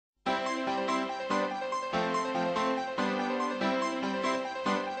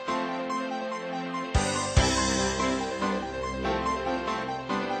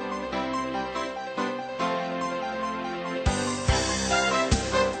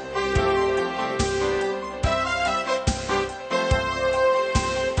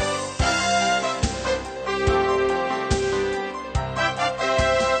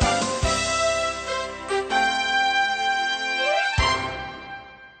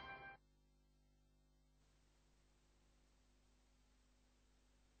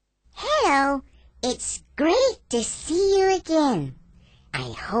It's great to see you again.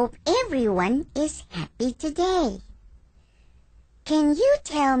 I hope everyone is happy today. Can you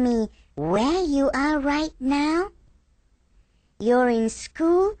tell me where you are right now? You're in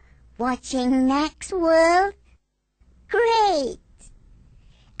school watching NAC's World? Great!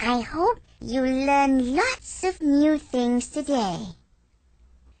 I hope you learn lots of new things today.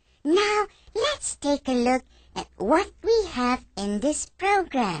 Now, let's take a look at what we have in this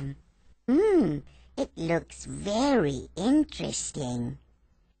program. It looks very interesting.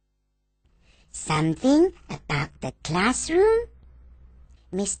 Something about the classroom?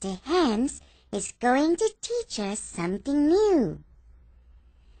 Mr. Hans is going to teach us something new.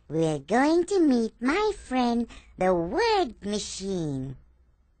 We're going to meet my friend, the word machine.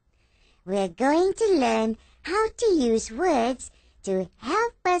 We're going to learn how to use words to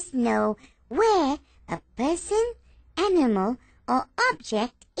help us know where a person, animal, or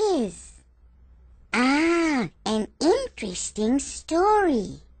object is. An interesting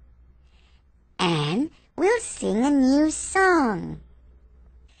story. And we'll sing a new song.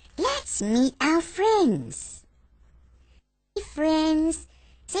 Let's meet our friends. Hey friends,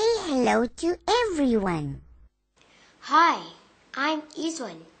 say hello to everyone. Hi, I'm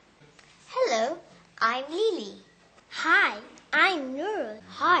Izwan. Hello, I'm Lily. Hi, I'm Nurul.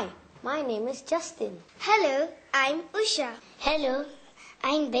 Hi, my name is Justin. Hello, I'm Usha. Hello,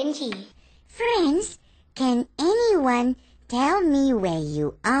 I'm Benji. Friends, can anyone tell me where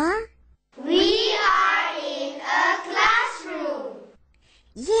you are? We are in a classroom.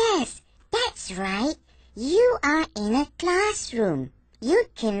 Yes, that's right. You are in a classroom. You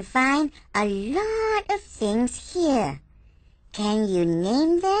can find a lot of things here. Can you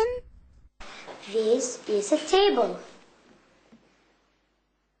name them? This is a table.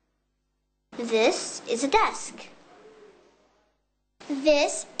 This is a desk.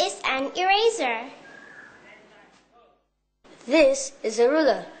 This is an eraser. This is a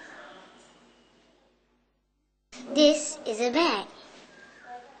ruler. This is a bag.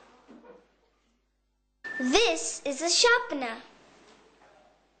 This is a sharpener.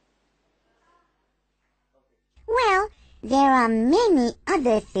 Well, there are many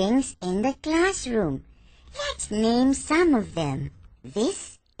other things in the classroom. Let's name some of them.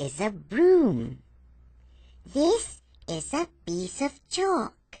 This is a broom. This is a piece of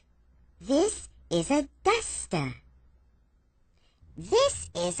chalk. This is a duster. This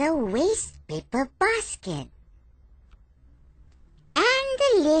is a waste paper basket. And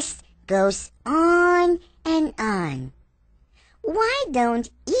the list goes on and on. Why don't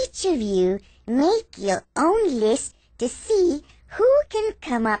each of you make your own list to see who can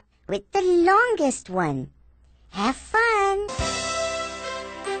come up with the longest one? Have fun!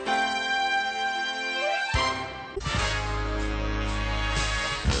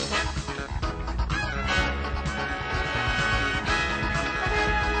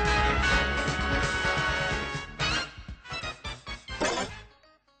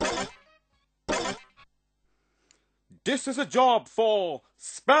 This is a job for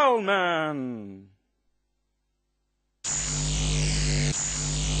Spellman.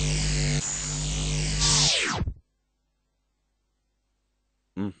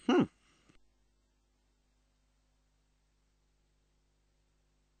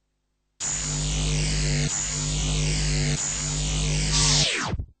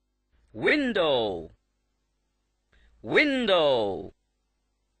 Window. Window.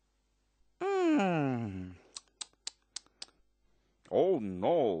 Oh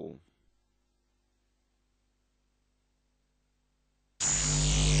no.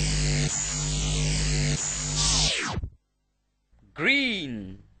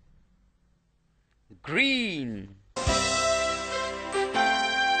 Green. Green.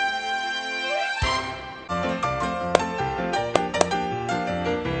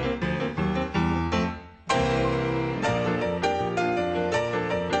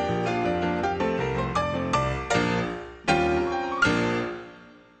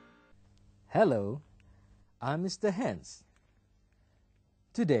 Hello, I'm Mr. Hans.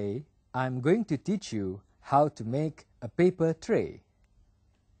 Today, I'm going to teach you how to make a paper tray.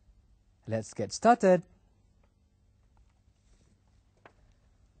 Let's get started.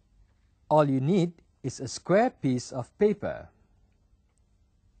 All you need is a square piece of paper.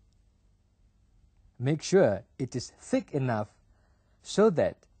 Make sure it is thick enough so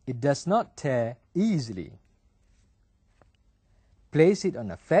that it does not tear easily. Place it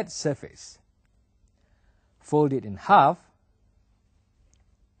on a flat surface. Fold it in half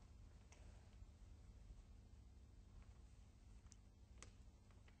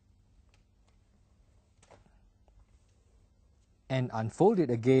and unfold it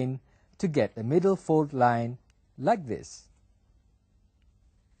again to get a middle fold line like this.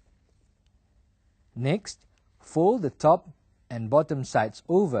 Next, fold the top and bottom sides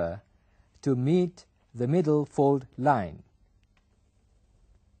over to meet the middle fold line.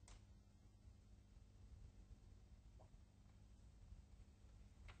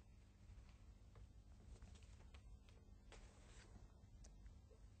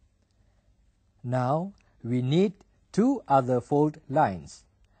 Now we need two other fold lines,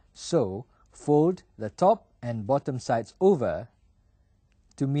 so fold the top and bottom sides over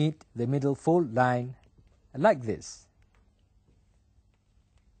to meet the middle fold line like this.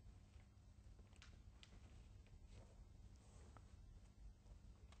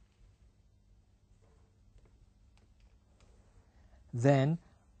 Then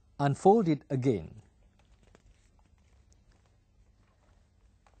unfold it again.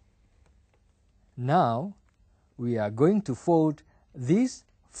 Now we are going to fold these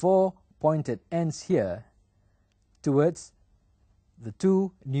four pointed ends here towards the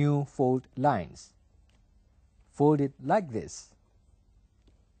two new fold lines. Fold it like this.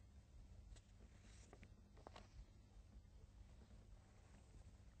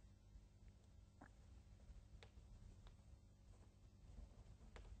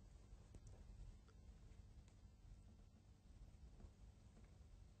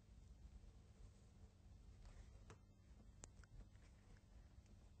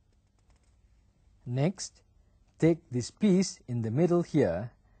 Next, take this piece in the middle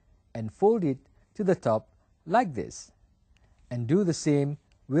here and fold it to the top like this, and do the same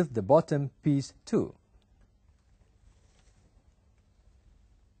with the bottom piece too.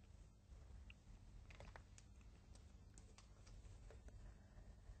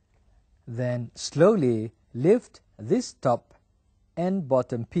 Then slowly lift this top and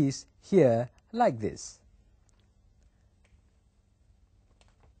bottom piece here like this.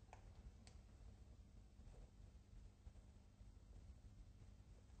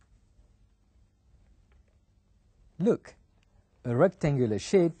 Look, a rectangular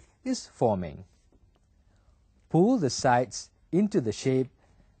shape is forming. Pull the sides into the shape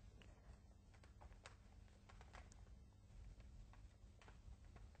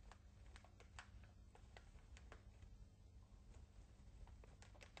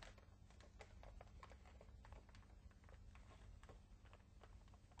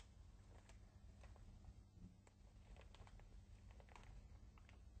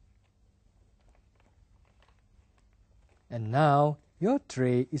and now your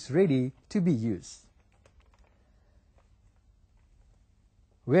tray is ready to be used.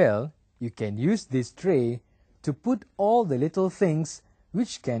 Well, you can use this tray to put all the little things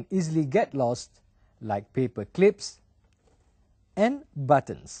which can easily get lost, like paper clips and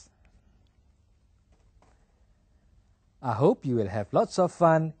buttons. I hope you will have lots of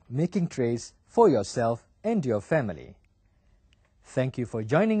fun making trays for yourself and your family. Thank you for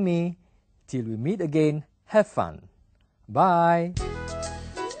joining me. Till we meet again, have fun. Bye.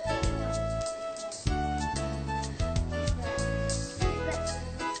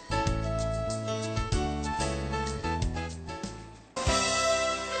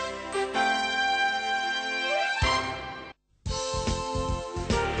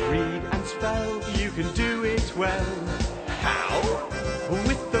 Read and spell, you can do it well. How?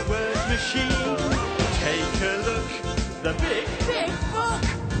 With the word machine. Take a look, the big, big book.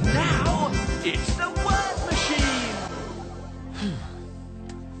 Now it's the word machine.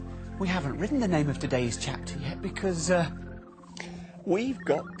 We haven't written the name of today's chapter yet because we've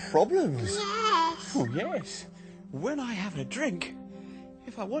got problems. Yes. Oh, yes. When I have a drink,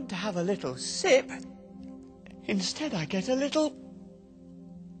 if I want to have a little sip, instead I get a little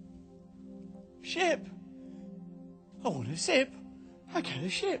ship. I want a sip, I get a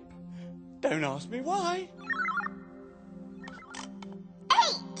ship. Don't ask me why.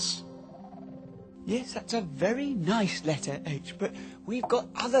 H. Yes, that's a very nice letter, H, but we've got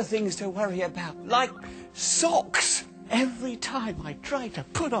other things to worry about, like socks. Every time I try to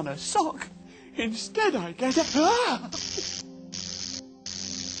put on a sock, instead I get a...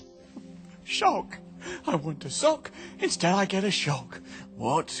 shock. I want a sock, instead I get a shock.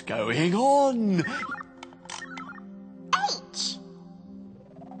 What's going on? H.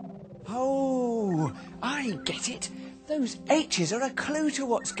 Oh, I get it. Those H's are a clue to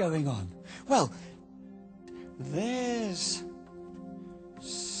what's going on. Well, there's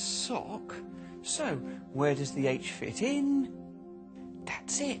sock. So, where does the H fit in?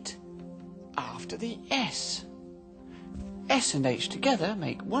 That's it. After the S. S and H together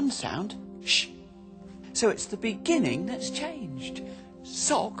make one sound, sh. So it's the beginning that's changed.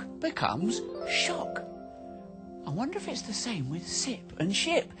 Sock becomes shock. wonder if it's the same with sip and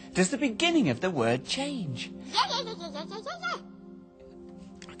ship. Does the beginning of the word change? Yeah.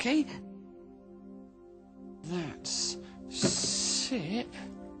 Okay. That's sip.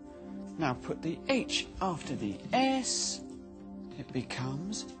 Now put the H after the S. It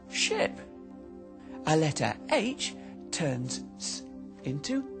becomes ship. A letter H turns S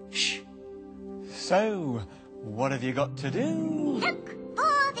into sh. So, what have you got to do? Look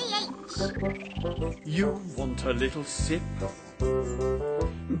for the H. You want a little sip,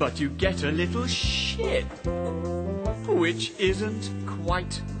 but you get a little ship, which isn't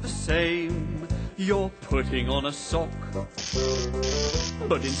quite the same. You're putting on a sock,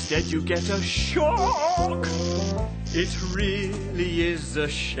 but instead you get a shock. It really is a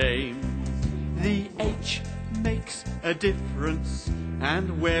shame. The H makes a difference,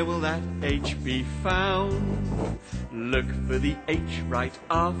 and where will that H be found? Look for the H right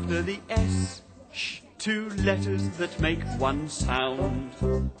after the S. Shh, two letters that make one sound.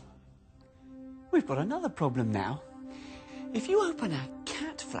 We've got another problem now. If you open a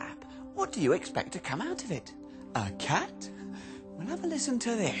cat flap, what do you expect to come out of it? A cat? Well, have a listen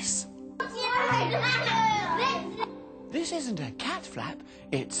to this. This isn't a cat flap,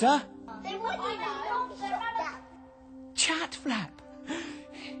 it's a chat flap.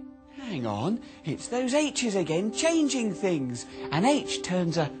 Hang on, it's those H's again, changing things. An H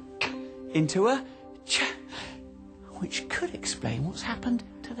turns a K into a Ch, which could explain what's happened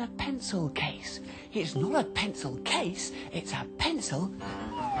to the pencil case. It's not a pencil case, it's a pencil.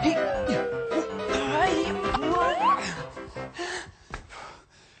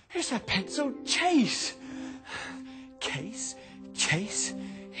 It's a pencil chase. Case, chase,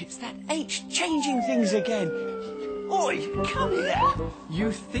 it's that H changing things again. Oi, come here.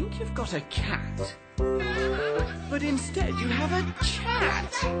 You think you've got a cat, but instead you have a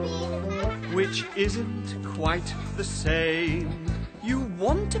chat, which isn't quite the same. You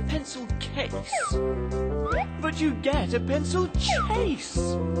want a pencil case, but you get a pencil chase.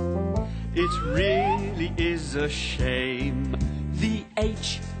 It really is a shame. The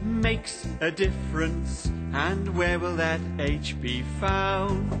H makes a difference, and where will that H be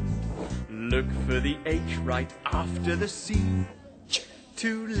found? Look for the H right after the C.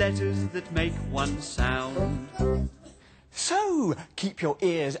 Two letters that make one sound. So, keep your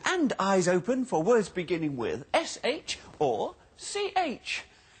ears and eyes open for words beginning with SH or CH.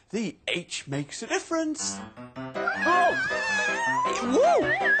 The H makes a difference. Oh!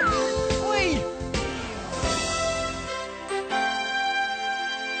 Whoa! Wait!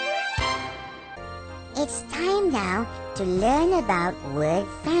 It's time now to learn about word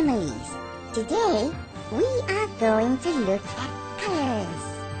families. Today, we are going to look at colors.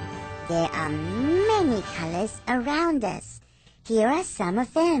 There are many colors around us. Here are some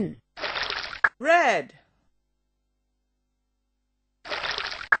of them. Red,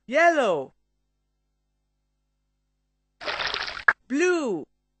 yellow, blue,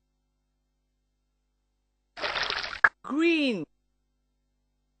 green,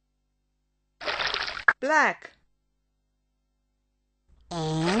 black,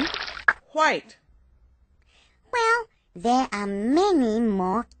 And, white. well, there are many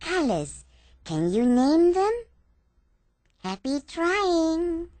more colors. Can you name them? Happy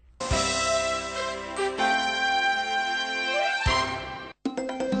trying!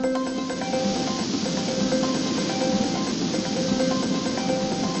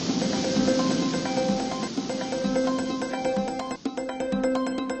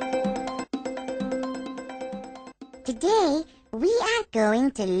 Today, we are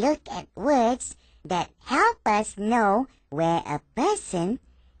going to look at words that help us know where a person,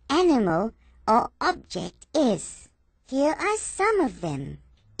 animal, or object is. Here are some of them.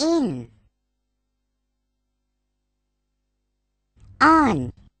 In,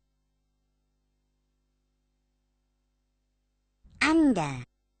 on, under,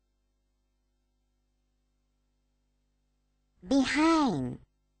 behind,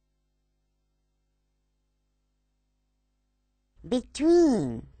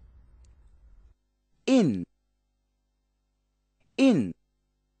 between, In. In.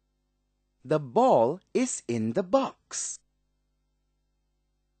 The ball is in the box.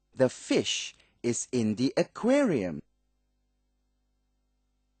 The fish is in the aquarium.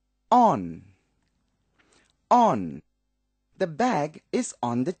 On. On. The bag is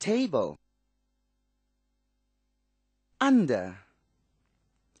on the table. Under.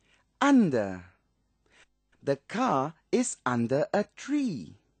 Under. The car is under a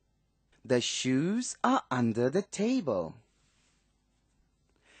tree. The shoes are under the table.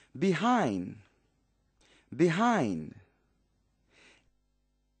 Behind. Behind.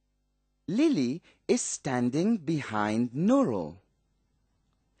 Lily is standing behind Nurul.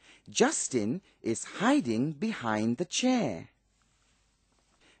 Justin is hiding behind the chair.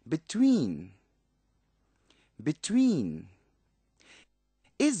 Between.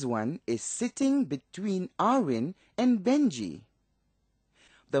 Iswan is sitting between Arwin and Benji.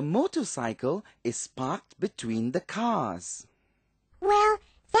 The motorcycle is parked between the cars. Well,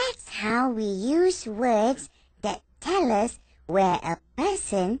 that's how we use words that tell us where a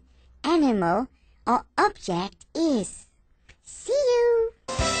person, animal, or object is. See you!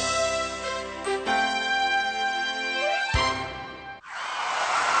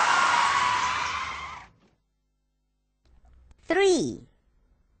 Three.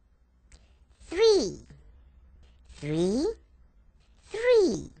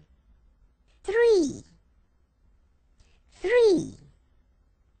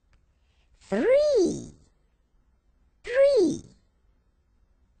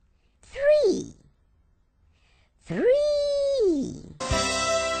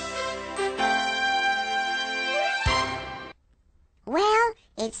 Well,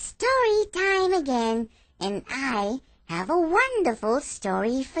 it's story time again, and I have a wonderful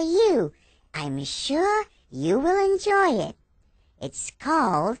story for you. I'm sure you will enjoy it. It's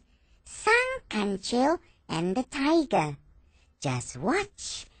called Sang Kancil and the Tiger. Just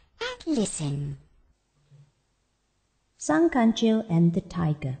watch and listen. Sang Kancil and the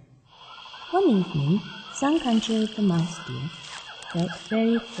Tiger. One evening, Sang Kancil the mouse deer felt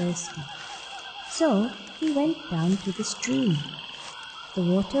very thirsty. So he went down to the stream. The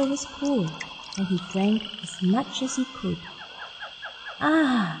water was cool, and he drank as much as he could.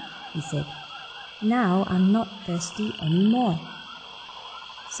 "Ah," he said, "now I'm not thirsty anymore."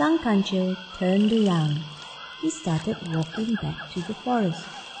 Sang Kancil turned around. He started walking back to the forest.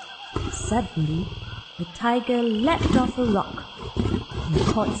 Suddenly, the tiger leapt off a rock and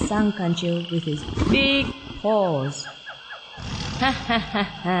caught Sang Kancil with his big paws. "Ha ha ha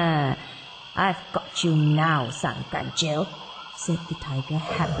ha! I've got you now, Sang Kancil," said the tiger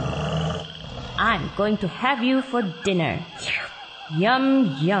happily. "I'm going to have you for dinner.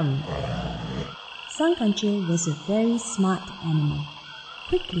 Yum, yum." Sang Kancil was a very smart animal.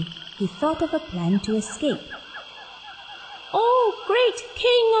 Quickly, he thought of a plan to escape. "Oh, great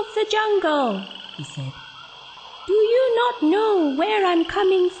king of the jungle," he said, "do you not know where I'm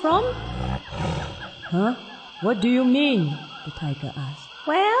coming from?" "Huh? What do you mean?" the tiger asked.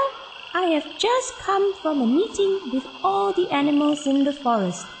 "Well, I have just come from a meeting with all the animals in the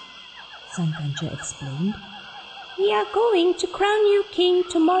forest," Sang Kancil explained. "We are going to crown you king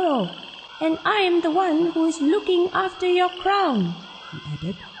tomorrow, and I am the one who is looking after your crown," he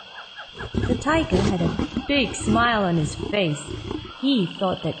added. The tiger had a big smile on his face. He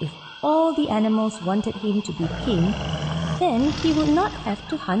thought that if all the animals wanted him to be king, then he would not have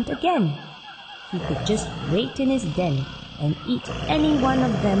to hunt again. He could just wait in his den and eat any one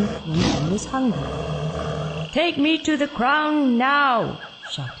of them when he was hungry. "Take me to the crown now,"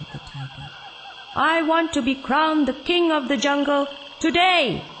 shouted the tiger. "I want to be crowned the king of the jungle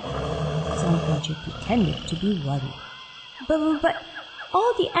today." Sang Kancil pretended to be worried. But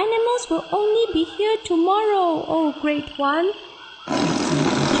all the animals will only be here tomorrow, oh great one,"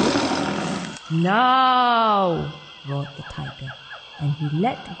 "Now!" roared the tiger, and he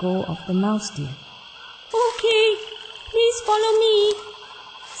let go of the mouse deer. "Okay, please follow me,"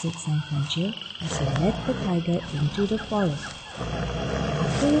 said Sang Kancil as he led the tiger into the forest.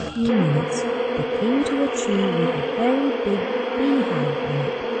 After a few minutes, they came to a tree with a very big beehive on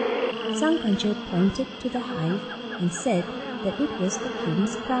it. Sang Kancil pointed to the hive and said that it was the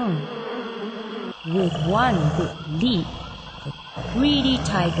king's crown. With one big leap, the greedy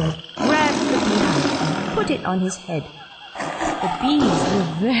tiger grabbed the beehive and put it on his head. The bees were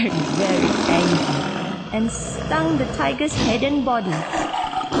very, very angry and stung the tiger's head and body.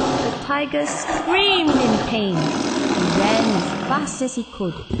 The tiger screamed in pain. He ran as fast as he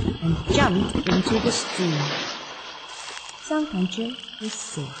could and jumped into the stream. Sang Kancil was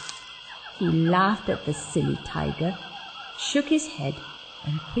safe. He laughed at the silly tiger, shook his head,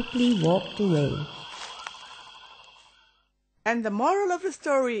 and quickly walked away. And the moral of the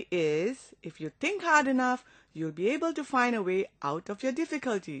story is, if you think hard enough, you'll be able to find a way out of your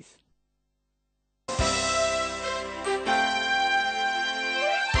difficulties.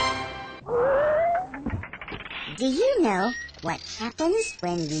 Do you know what happens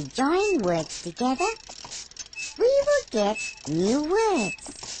when we join words together? We will get new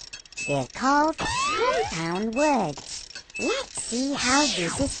words. They're called compound words. Let's see how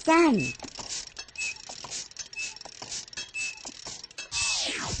this is done.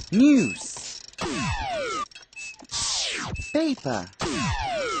 News. Paper.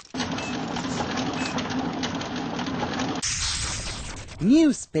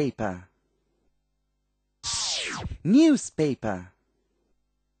 Newspaper. Newspaper.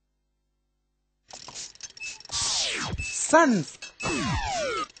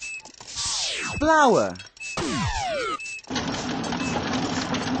 Flower.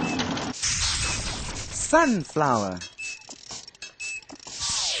 Sunflower.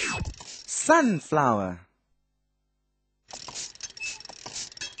 Sunflower.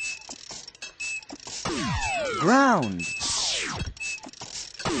 Ground.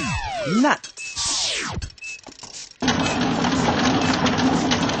 Nut.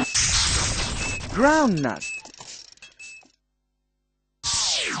 Groundnut.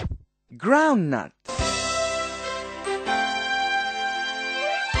 Groundnut.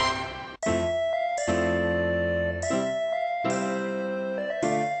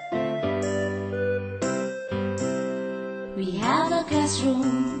 We have a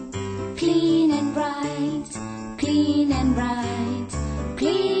classroom, clean and bright, clean and bright,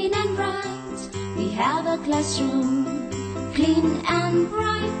 clean and bright. We have a classroom, clean and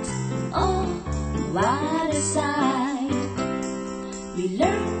bright. Oh, what a sight! We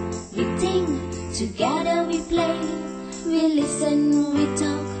learn, we think, together we play. We listen, we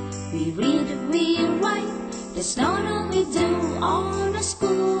talk, we read, we write. That's not all we do on a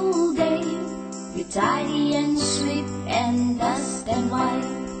school day. We tidy and sweep and dust and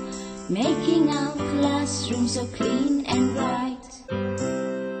wipe, making our classroom so clean and bright.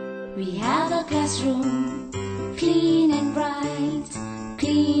 We have a classroom, clean and bright,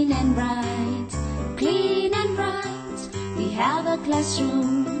 clean and bright, clean and bright. We have a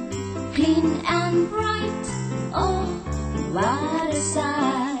classroom, clean and bright. Oh, what a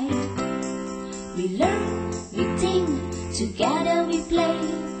sight! We learn, we think, together we play.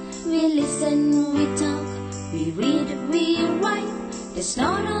 We listen, we talk, we read, we write. That's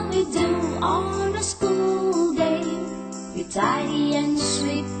not all we do on a school day. We tidy and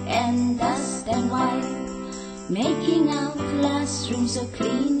sweep and dust and wipe, making our classroom so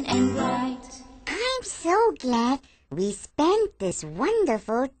clean and bright. I'm so glad we spent this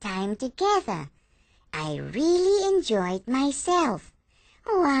wonderful time together. I really enjoyed myself.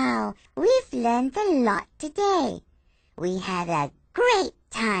 Wow, we've learned a lot today. We had a great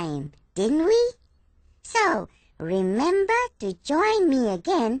time, didn't we? So, remember to join me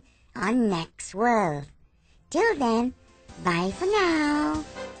again on Next World. Till then, bye for now.